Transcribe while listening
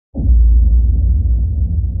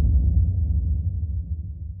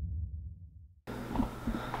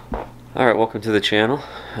Alright, welcome to the channel.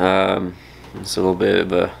 It's a little bit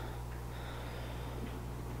of a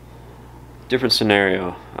different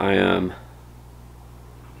scenario. I am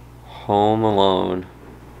home alone.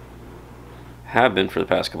 Have been for the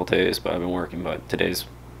past couple days, but I've been working, but today's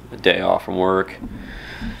a day off from work.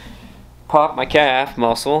 Popped my calf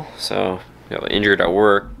muscle, so got injured at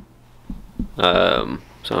work. So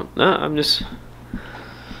no, I'm just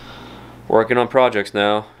working on projects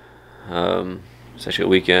now. It's actually a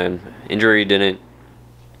weekend. Injury didn't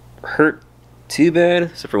hurt too bad,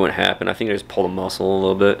 except for what happened. I think I just pulled a muscle a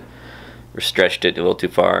little bit, or stretched it a little too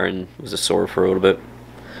far, and it was sore for a little bit.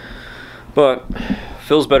 But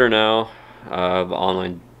feels better now. The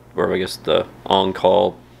online, or I guess the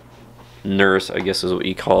on-call nurse, I guess is what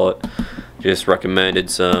you call it, just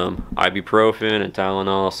recommended some ibuprofen and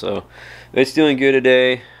Tylenol. So it's doing good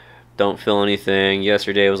today. Don't feel anything.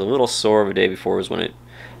 Yesterday was a little sore. The day before was when it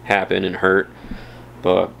happened and hurt.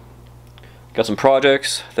 But got some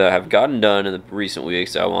projects that have gotten done in the recent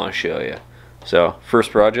weeks that I want to show you. So first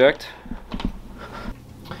project,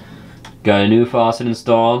 got a new faucet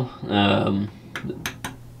installed. I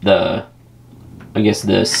guess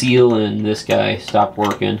the seal in this guy stopped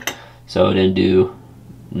working, so it didn't do.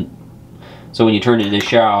 So when you turned it into the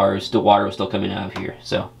shower, the water was still coming out of here.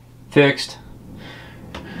 So fixed,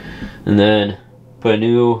 and then put a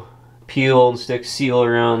new peel and stick seal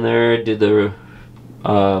around there. Did the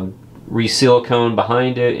reseal cone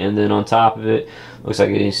behind it, and then on top of it, looks like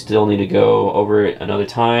I still need to go over it another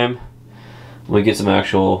time. I'm gonna get some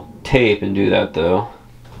actual tape and do that though.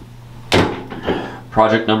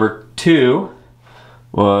 Project number 2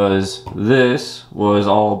 was this was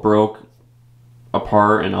all broke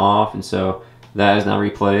apart and off, and so that is now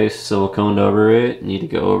replaced, siliconed over it. Need to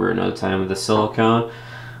go over another time with the silicone.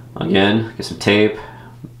 Again, get some tape.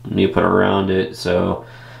 Need to put around it so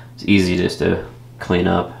it's easy just to clean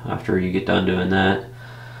up after you get done doing that.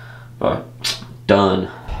 But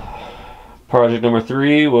done. Project number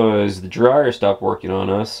 3 was the dryer stopped working on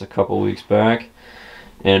us a couple weeks back.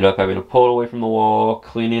 Ended up having to pull it away from the wall,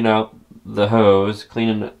 cleaning out the hose,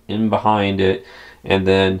 cleaning in behind it, and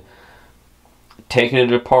then taking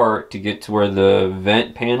it apart to get to where the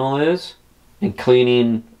vent panel is, and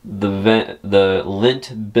cleaning the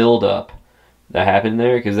lint buildup that happened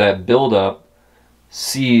there, because that buildup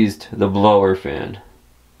seized the blower fan.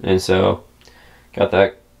 And so got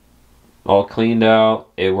that all cleaned out.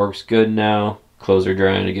 It works good now. Clothes are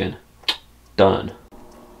drying again. Done.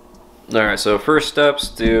 Alright, so first steps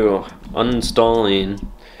to uninstalling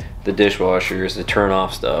the dishwasher is to turn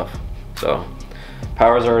off stuff. So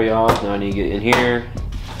power's already off. Now I need to get in here,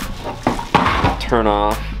 turn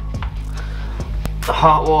off the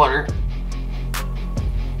hot water.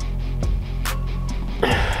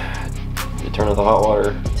 Turn off the hot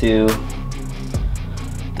water to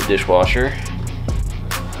the dishwasher.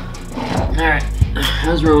 Alright,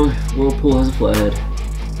 how's wrong? Whirlpool has a flathead.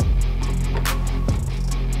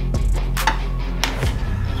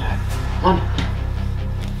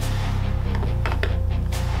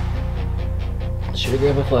 Should have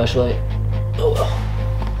grabbed my flashlight. Oh well.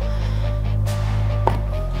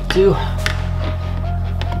 2.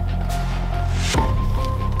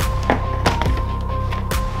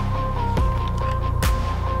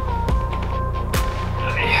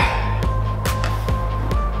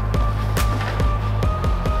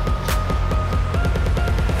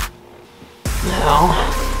 Now,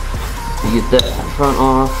 you get that front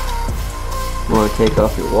off. You want to take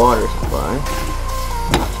off your water supply.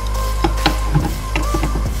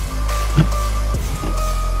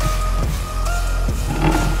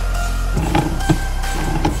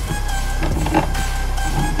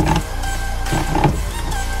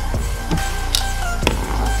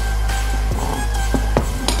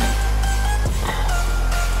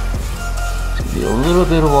 A little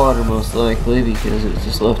bit of water most likely, because it's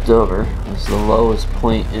just left over. That's the lowest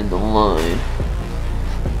point in the line.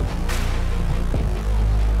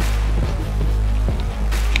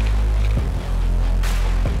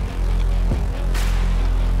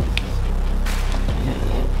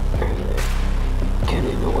 Get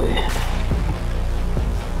in the way.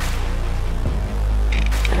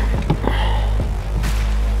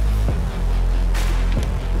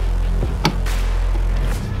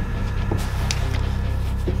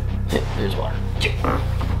 There's water.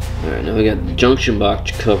 Alright, now we got the junction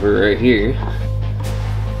box cover right here.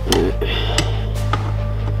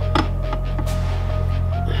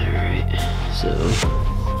 Alright, so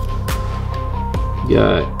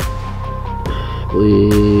got, I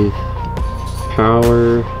believe,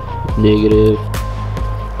 power, negative,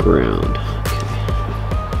 ground.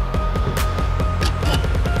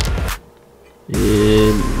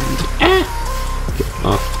 Okay. And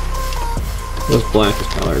blackest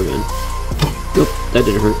powder I've been. Nope, that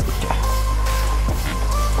didn't hurt.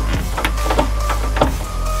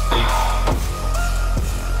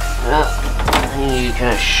 You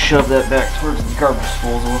kind of shove that back towards the garbage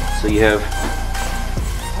disposal so you have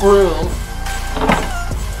room.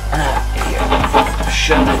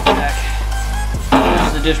 Shove it back.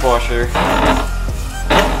 There's the dishwasher.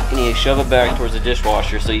 You need to shove it back towards the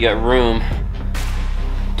dishwasher so you got room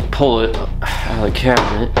to pull it out of the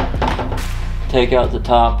cabinet. Take out the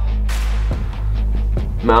top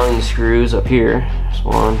mounting screws up here. There's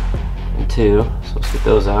 1 and 2. So let's get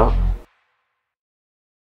those out.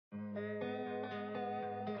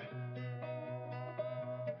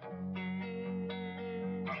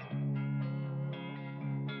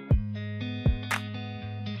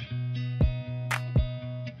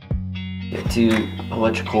 Get 2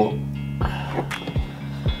 electrical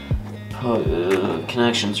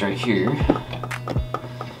connections right here.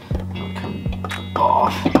 They'll come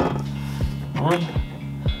off. 1,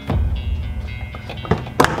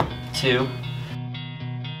 2.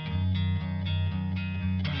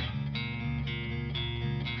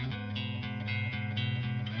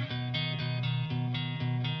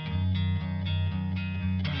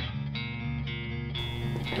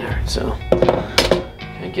 Alright, so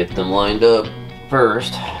get them lined up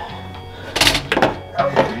first.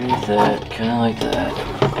 Underneath that, kind of like that.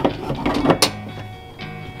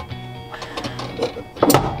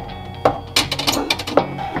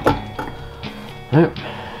 Alright,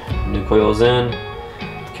 new coils in.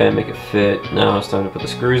 Kind of make it fit. Now it's time to put the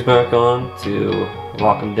screws back on to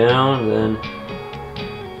lock them down, and then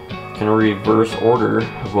kind of reverse order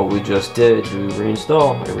of what we just did to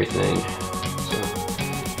reinstall everything.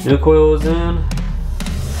 So, new coil is in.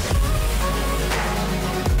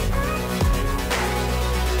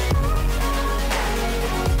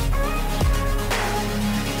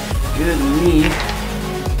 Good to me.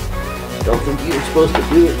 Don't think you're supposed to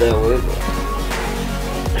do it that way, but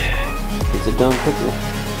it's a done quicker.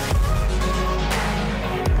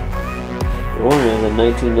 The one is a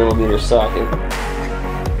 19mm socket,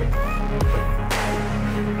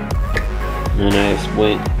 and I just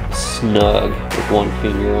went snug with 1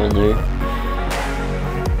 finger on there.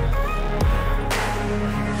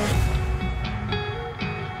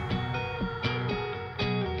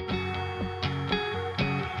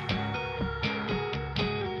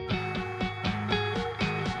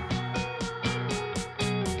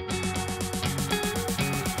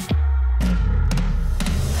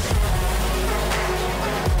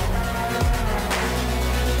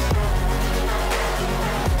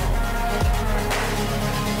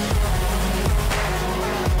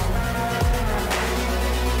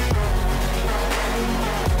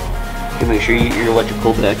 Make sure you get your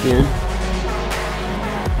electrical back in.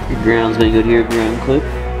 Your ground's gonna go to your ground clip.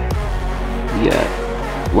 You got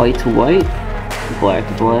white to white, black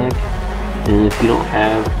to black, and if you don't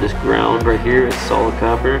have this ground right here, it's solid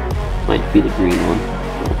copper, might be the green one.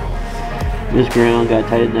 This ground, gotta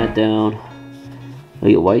tighten that down.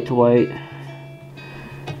 You get white to white,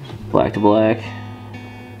 black to black.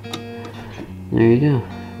 There you go,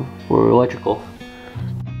 for electrical.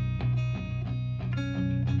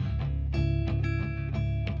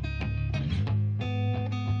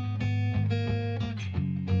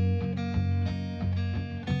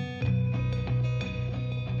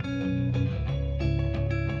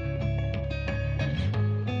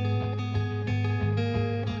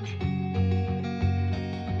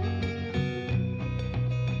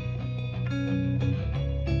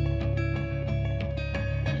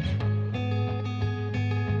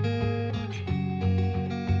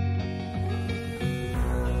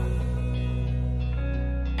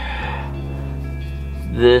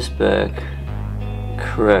 This back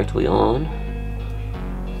correctly on.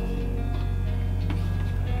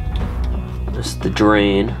 This is the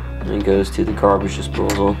drain, and it goes to the garbage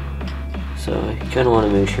disposal. So you kind of want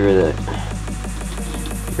to make sure that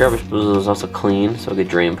the garbage disposal is also clean, so it can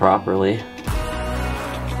drain properly.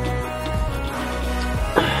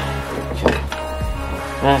 Okay.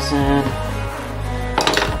 That's in.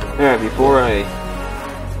 Alright, before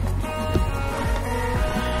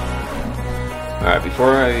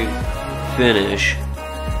I finish,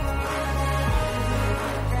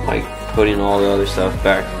 like putting all the other stuff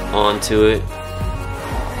back onto it,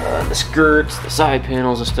 the skirts, the side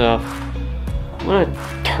panels and stuff, I'm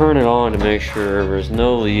gonna turn it on to make sure there's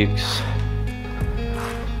no leaks,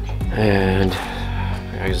 and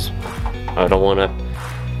I don't want to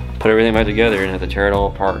put everything back together and have to tear it all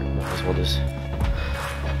apart. So we'll just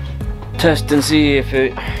test and see if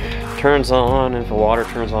it turns on, if the water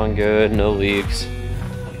turns on good, no leaks,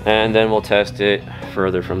 and then we'll test it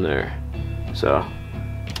further from there. So,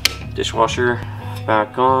 dishwasher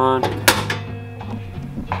back on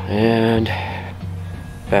and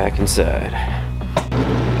back inside.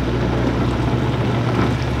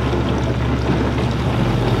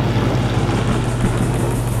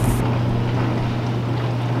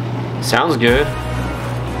 Sounds good.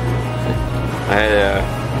 I had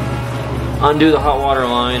to undo the hot water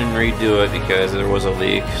line and redo it because there was a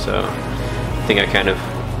leak, so I think I kind of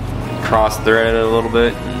cross-threaded it a little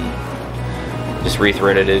bit and just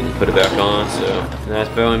re-threaded it and put it back on, so that's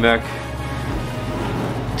going back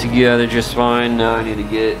together just fine. Now I need to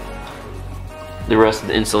get the rest of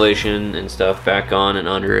the insulation and stuff back on and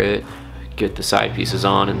under it, get the side pieces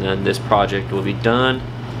on, and then this project will be done.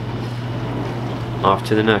 Off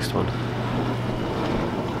to the next one.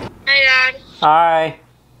 Hi, Dad. Hi.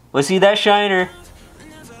 Let's see that shiner.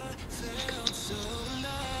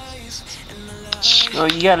 Oh,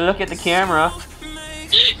 you gotta look at the camera.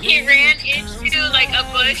 He ran into like a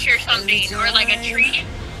bush or something, or like a tree.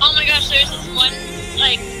 Oh my gosh, there's this one,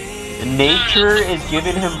 like... Nature is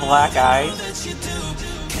giving him black eyes.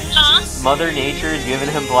 Huh? Mother Nature is giving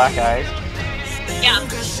him black eyes. Yeah.